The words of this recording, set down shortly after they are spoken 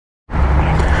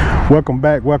Welcome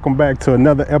back to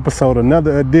another episode,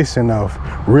 another edition of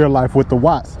Real Life with the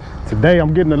Watts. Today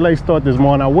I'm getting a late start this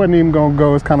morning. I wasn't even gonna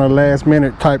go. It's kind of a last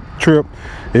minute type trip.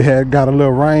 It had got a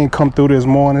little rain come through this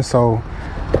morning, so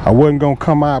I wasn't gonna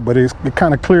come out, but it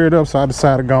kind of cleared up, so I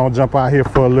decided to go and jump out here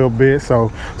for a little bit. So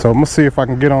I'm gonna see if I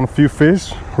can get on a few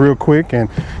fish real quick and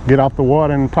get off the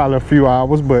water in probably a few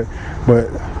hours. But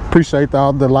appreciate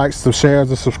all the likes, the shares,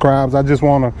 the subscribes. I just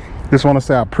want to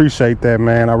say I appreciate that,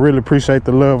 man. I really appreciate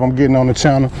the love I'm getting on the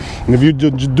channel. And if you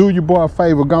do your boy a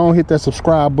favor, go on hit that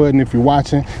subscribe button if you're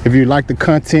watching. If you like the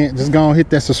content, just go on hit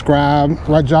that subscribe.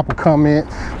 Right, drop a comment.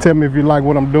 Tell me if you like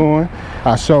what I'm doing.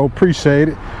 I sure appreciate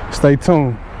it. Stay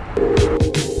tuned.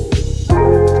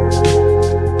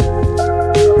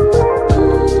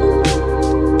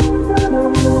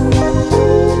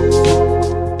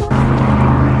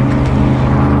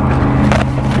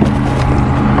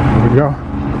 Here we go.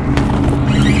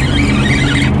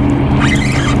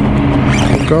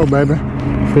 Go, baby.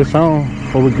 Fish on.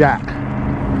 What we got?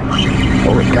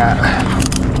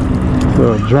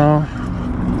 Little drum.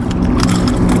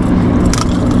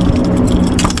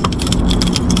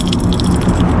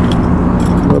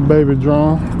 Little baby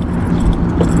drum.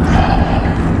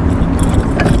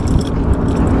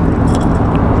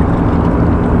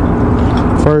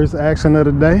 First action of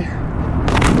the day.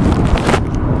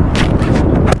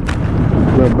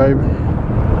 Little baby.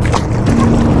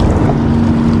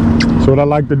 So what I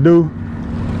like to do,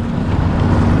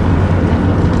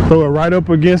 throw it right up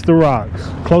against the rocks,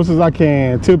 close as I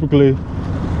can, typically,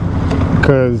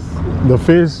 because the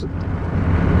fish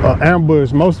are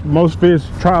ambush. Most fish,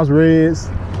 trout, reds,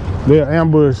 they're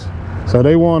ambush, so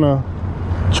they want to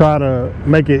try to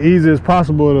make it easy as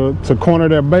possible to corner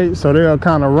their bait. So they'll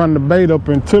kind of run the bait up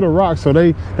into the rocks. So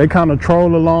they kind of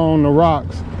troll along the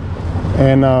rocks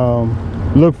and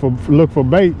look for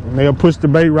bait, and they'll push the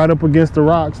bait right up against the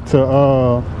rocks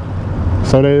so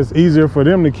that it's easier for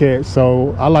them to catch.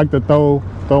 So I like to throw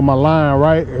my line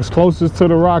right as closest to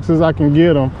the rocks as I can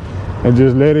get them, and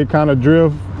just let it kind of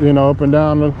drift, you know, up and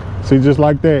down. See, just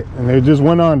like that, and they just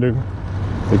went under.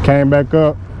 It came back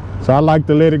up. So I like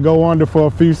to let it go under for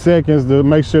a few seconds to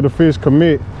make sure the fish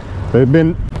commit. They've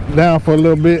been down for a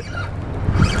little bit,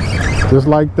 just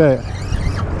like that.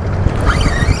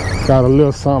 Got a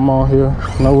little something on here.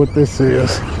 Know what this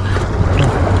is.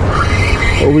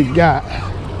 What we got?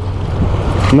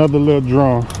 Another little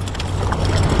drum.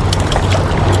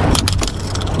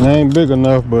 It ain't big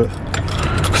enough, but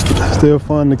still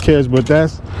fun to catch. But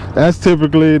that's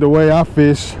typically the way I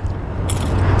fish.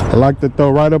 I like to throw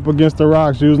right up against the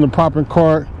rocks using the popping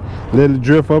cart. Let it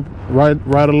drift up right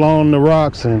along the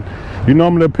rocks, and you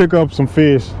normally pick up some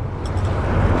fish.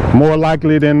 More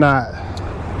likely than not.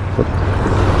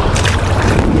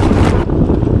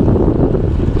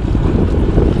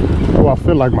 I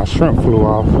feel like my shrimp flew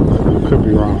off. Could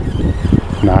be wrong.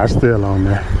 Nah, it's still on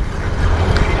there.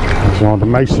 I just wanted to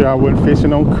make sure I wasn't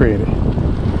fishing on credit.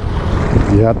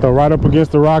 Yeah, I throw right up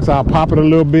against the rocks. I'll pop it a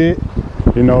little bit.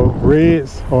 You know,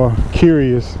 reds or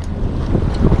curious.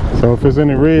 So if there's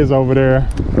any reds over there,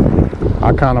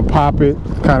 I kind of pop it,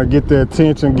 kind of get their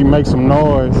attention, make some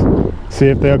noise. See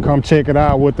if they'll come check it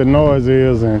out, what the noise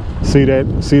is, and see that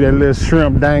little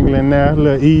shrimp dangling there, a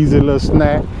little easy little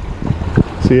snack.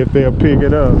 See if they'll pick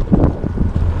it up.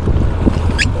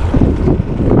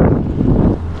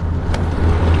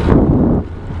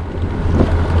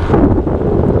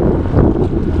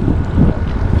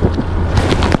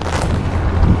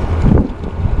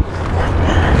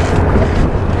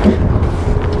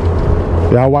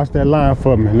 Y'all watch that line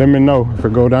for me. Let me know if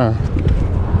it go down.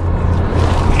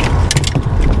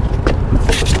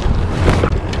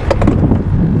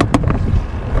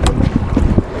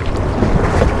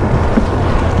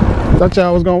 Thought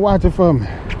y'all was gonna watch it for me.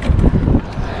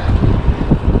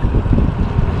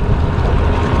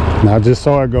 Now I just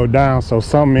saw it go down, so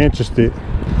something interested.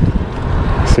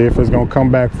 See if it's gonna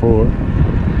come back for it.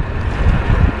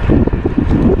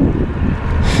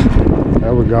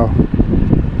 There we go.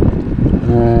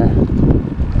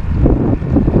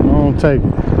 I don't take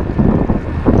it.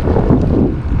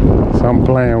 So I'm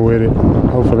playing with it.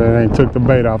 Hopefully it ain't took the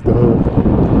bait off the hook.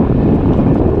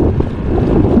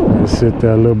 Sit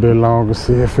there a little bit longer,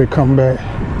 see if it come back.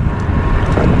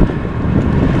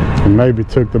 And maybe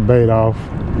took the bait off.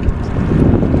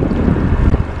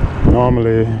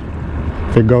 Normally,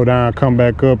 if it go down, come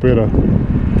back up, it'll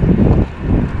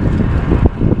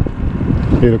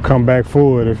come back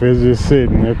forward. If it's just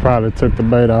sitting, it probably took the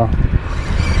bait off.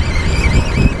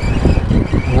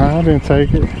 No, I didn't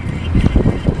take it.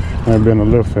 I've been a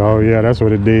little fish. Oh yeah, that's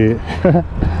what it did.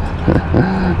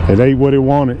 It ate what it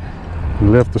wanted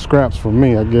and left the scraps for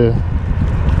me, I guess.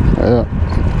 Yeah.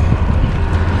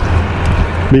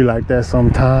 Be like that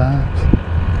sometimes.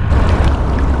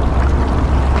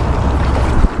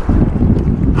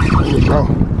 There you go.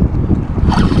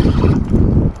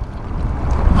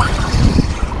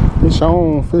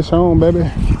 Fish on, baby.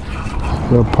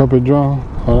 Little puppy drum.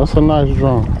 Oh, that's a nice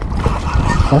drum.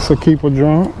 That's a keeper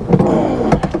drum.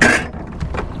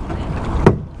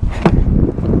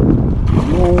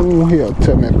 Come on here,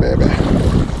 tell me, baby.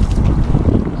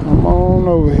 Come on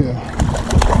over here.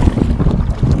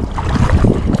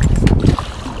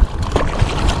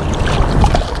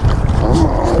 Come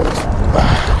on.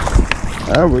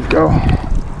 There we go.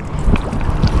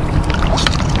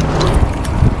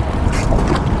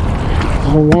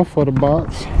 One for the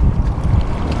box.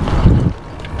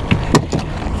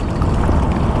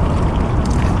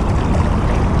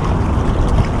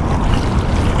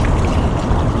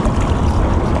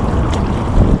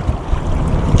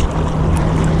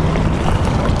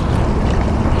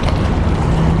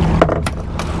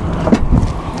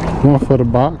 One for the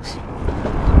box.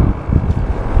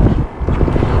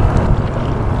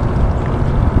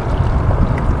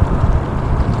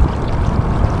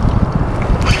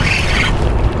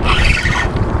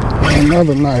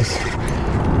 Another nice.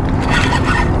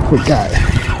 We got it.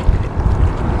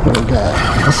 What we got?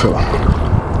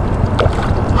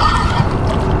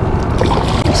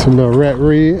 That's a little rat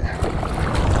red.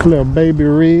 A little baby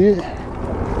red.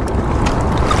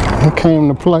 It came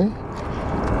to play.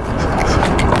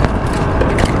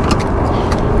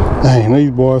 Dang,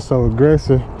 these boys so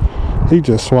aggressive. He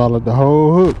just swallowed the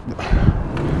whole hook.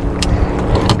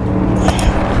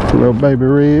 Little baby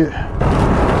red.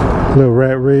 Little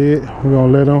rat red. We're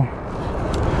gonna let him.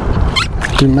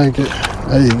 You make it.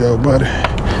 There you go, buddy.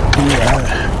 Yeah.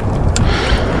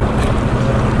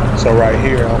 So right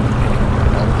here, I'm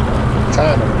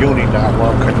tying a uni knot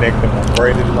while I'm connecting my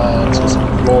braided line to some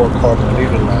fluorocarbon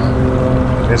needle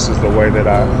line. This is the way that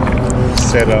I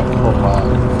set up for my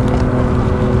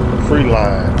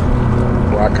Freeline,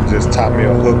 where I can just tie me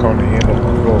a hook on the end of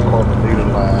my fluorocarbon needle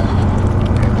line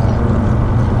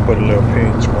and put a little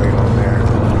pinch weight on there.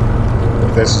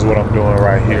 But this is what I'm doing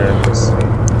right here in this scene.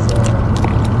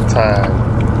 Tying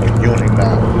a uni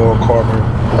knot, fluorocarbon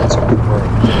to the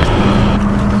braid.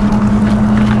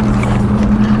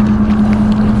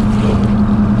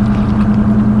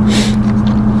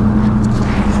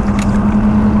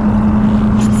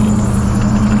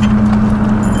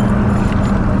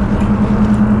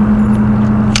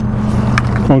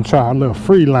 Gonna try a little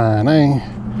free line.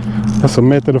 That's a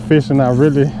method of fishing I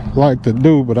really like to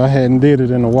do, but I hadn't did it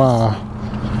in a while.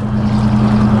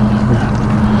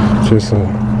 Just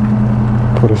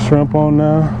put a shrimp on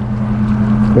there,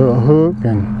 little hook,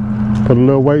 and put a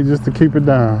little weight just to keep it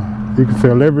down. You can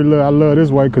feel every little, I love this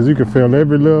way because you can feel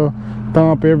every little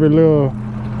thump, every little.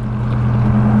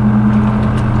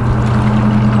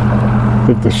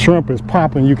 If the shrimp is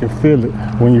popping, you can feel it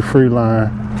when you free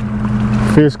line.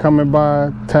 Fish coming by,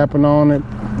 tapping on it,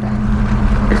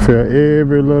 you feel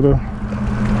every little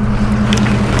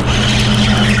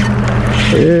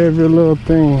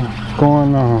thing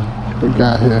going on. We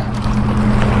got here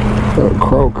little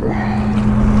croaker.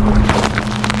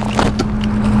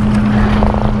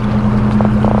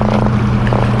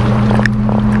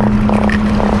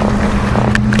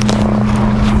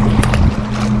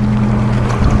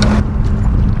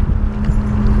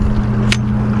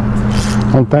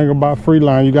 One thing about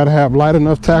Freeline, you gotta have light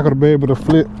enough tackle to be able to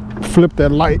flip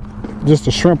that light, just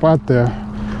a shrimp out there,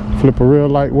 flip a real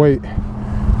light weight.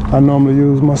 I normally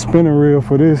use my spinning reel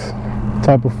for this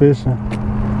type of fishing.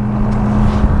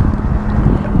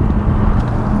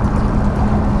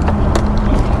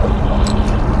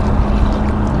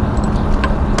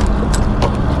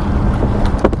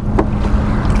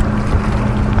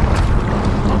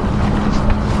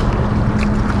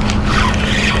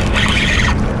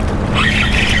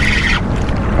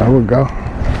 There we go.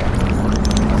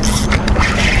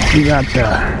 We got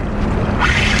that.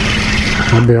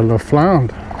 Maybe a little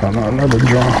flounder. Oh, no, another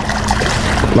draw.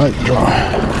 Light draw.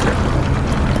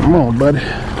 Come on, buddy.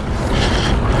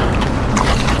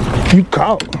 You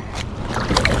caught.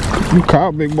 You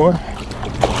caught, big boy.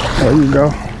 There you go.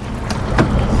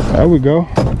 There we go.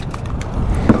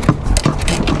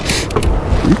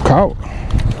 You caught.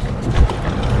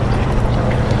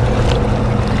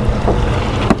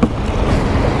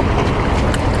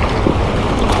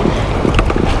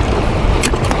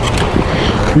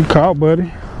 You caught,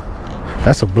 buddy.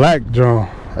 That's a black drum.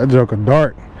 That joker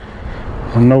dark.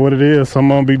 I don't know what it is. Some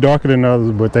of them be darker than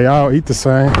others, but they all eat the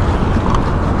same.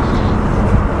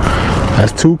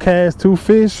 That's 2 casts, 2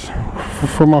 fish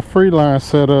for my Freeline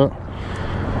setup.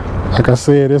 Like I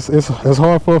said, it's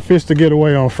hard for a fish to get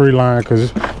away on free line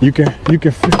because you can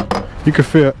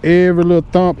feel every little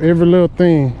thump, every little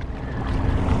thing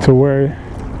to where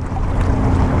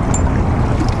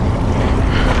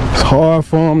it's hard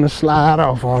for them to slide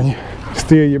off on you,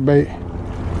 steal your bait.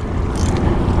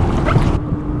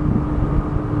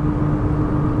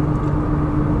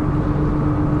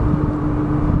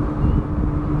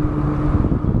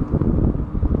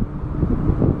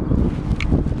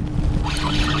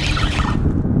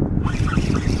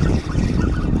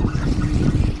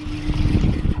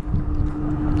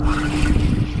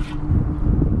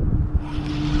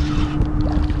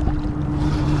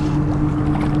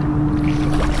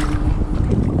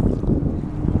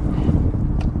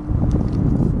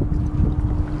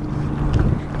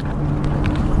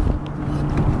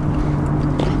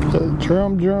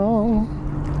 Drum.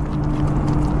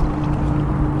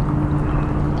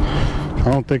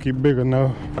 I don't think he's big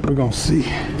enough. We're gonna see.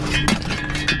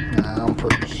 Nah, I'm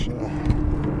pretty sure.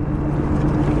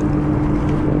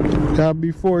 Gotta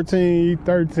be 14,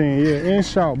 13. Yeah, inch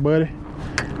short, buddy.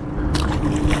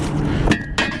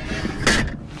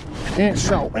 Inch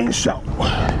short, inch short.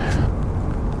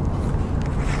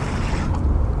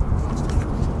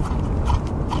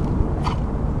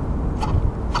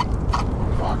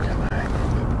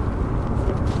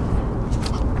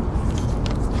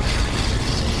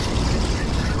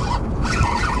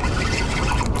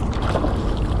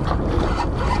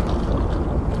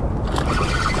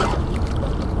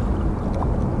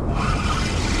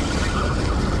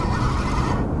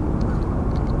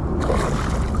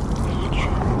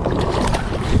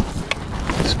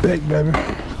 Speck, baby.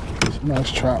 It's a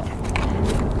nice trout.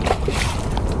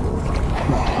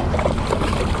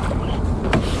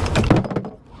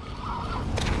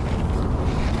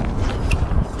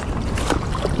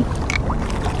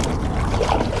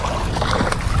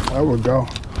 There we go.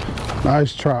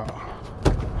 Nice trout.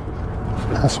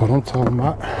 That's what I'm talking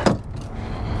about.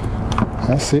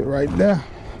 That's it right there.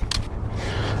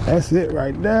 That's it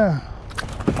right there.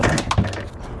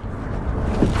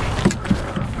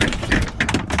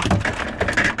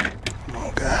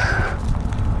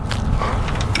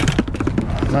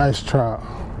 Nice trout.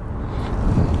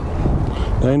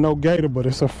 There ain't no gator, but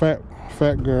it's a fat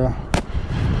girl.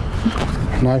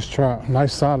 Nice trout.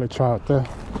 Nice solid trout there.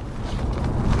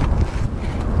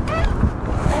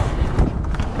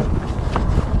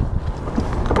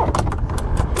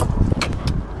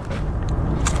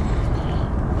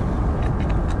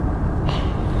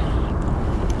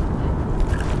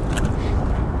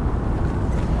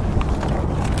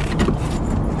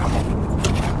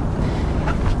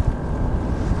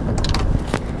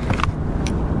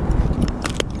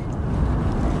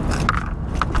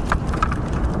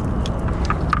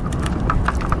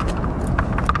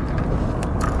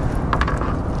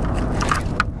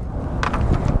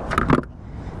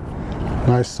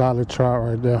 Nice solid trout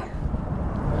right there.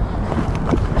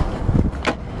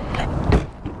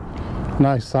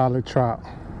 Nice solid trout.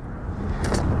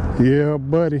 Yeah,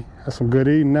 buddy. That's some good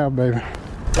eating now, baby.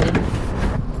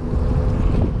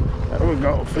 There we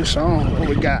go. Fish on. What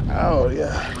we got? Oh,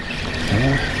 yeah.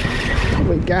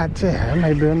 What we got there? That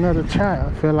may be another trout.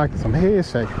 I feel like some head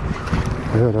shaking.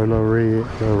 Yeah, that little red,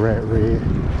 little rat red.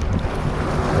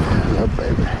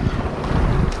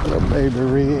 Little baby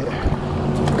red.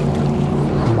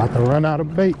 I'm about to run out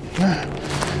of bait.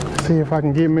 See if I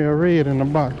can get me a red in the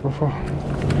box before.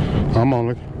 I'm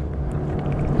only.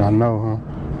 I know, huh?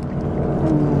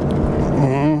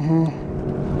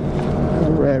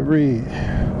 Rat red.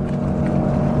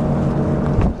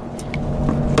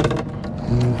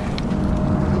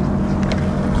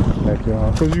 Back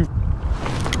y'all. Cause you.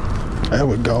 There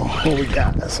we go. What we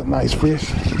got? That's a nice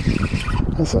fish.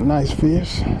 That's a nice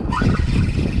fish.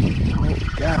 What we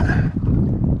got?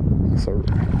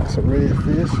 That's a red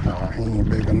fish. Oh, he ain't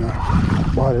big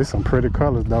enough. Wow, there's some pretty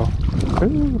colors though.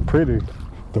 Ooh, pretty.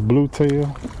 The blue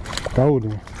tail,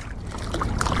 golden.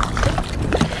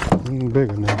 He ain't big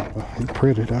enough, but he's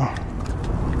pretty though.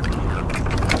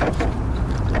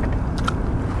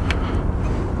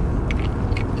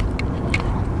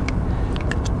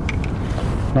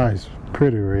 Nice,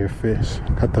 pretty red fish.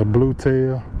 Got the blue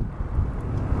tail.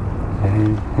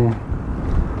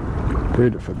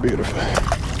 Beautiful, beautiful.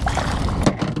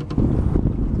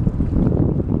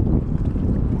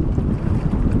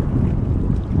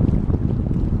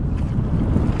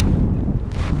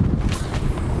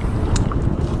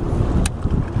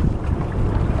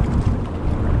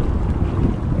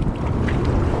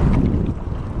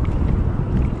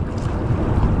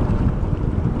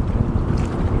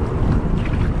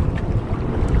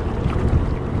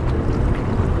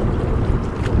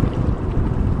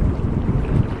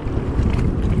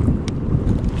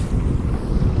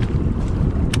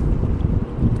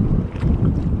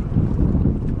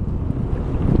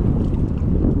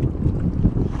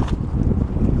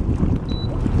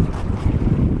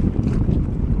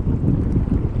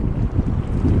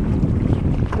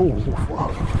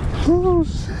 Oh,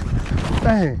 shit.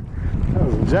 Dang. That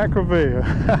was a Jack Crevalle.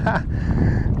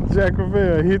 Jack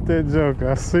Crevalle hit that joker.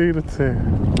 I see the tail.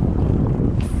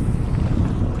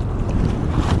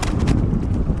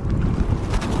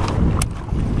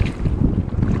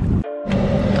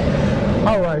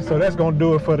 Alright, so that's gonna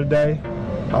do it for today.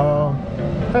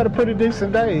 Had a pretty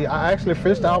decent day. I actually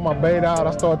fished all my bait out.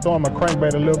 I started throwing my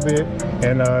crankbait a little bit,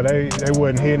 and they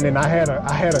wasn't hitting. And I had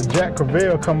a Jack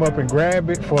Crevalle come up and grab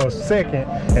it for a second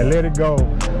and let it go.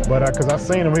 But cause I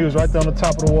seen him, he was right there on the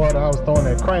top of the water. I was throwing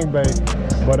that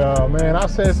crankbait. But man, I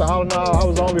said so all in all, I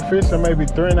was only fishing maybe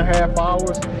 3.5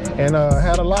 hours, and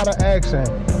had a lot of action.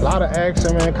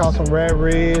 Man. Caught some rat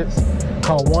reds,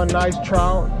 caught one nice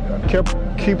trout,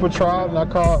 keeper trout, and I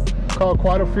caught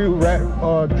quite a few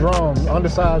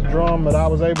undersized drum, but I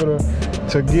was able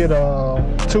to get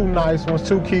 2 nice ones,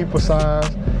 2 keeper size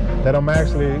that I'm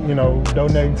actually, you know,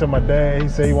 donating to my dad. He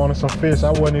said he wanted some fish. I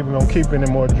wasn't even gonna keep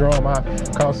any more drum. I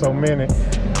caught so many,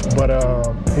 but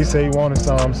he said he wanted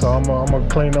some, so I'm gonna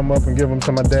clean them up and give them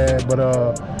to my dad. But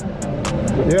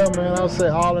yeah, man, I would say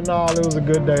all in all, it was a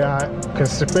good day.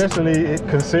 Especially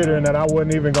considering that I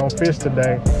wasn't even gonna fish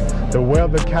today. The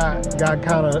weather got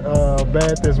kind of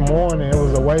bad this morning. It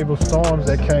was a wave of storms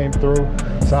that came through.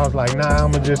 So I was like, nah,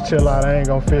 I'm gonna just chill out. I ain't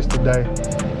gonna fish today.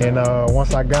 And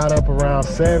once I got up around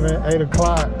 7, 8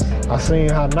 o'clock, I seen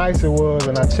how nice it was,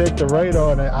 and I checked the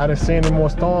radar, and I didn't see any more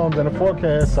storms in the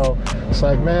forecast. So it's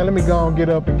like, man, let me go and get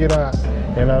up and get out.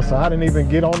 And so I didn't even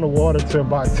get on the water till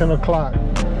about 10 o'clock.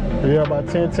 Yeah, about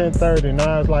 10:30.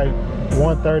 Now it's like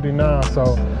 1:39.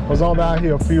 So I was only out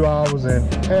here a few hours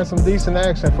and had some decent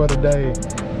action for the day.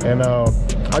 And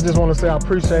I just want to say I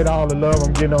appreciate all the love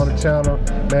I'm getting on the channel.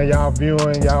 Man, y'all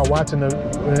viewing, y'all watching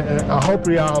I hope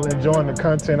y'all enjoying the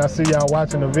content. I see y'all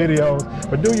watching the videos,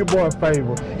 but do your boy a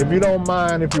favor. If you don't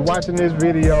mind, if you're watching this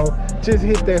video, just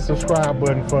hit that subscribe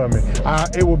button for me.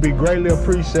 It will be greatly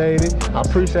appreciated. I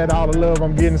appreciate all the love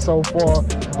I'm getting so far.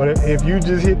 But if you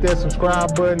just hit that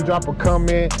subscribe button, drop a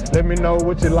comment, let me know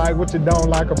what you like, what you don't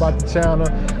like about the channel.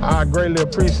 I greatly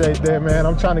appreciate that, man.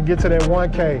 I'm trying to get to that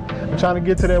 1K. I'm trying to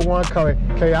get to that 1K.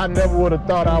 I never would have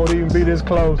thought I would even be this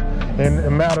close in a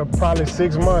matter of probably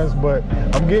 6 months, but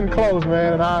I'm getting close,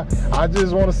 man. And I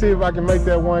just want to see if I can make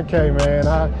that 1K, man.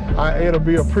 It'll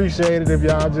be appreciated if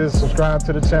y'all just subscribe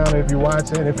to the channel if you're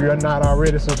watching, if you're not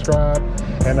already subscribed.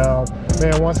 And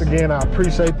man, once again, I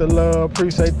appreciate the love,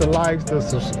 appreciate the likes,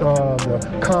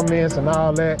 the comments and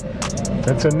all that.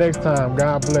 Until next time,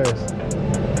 God bless.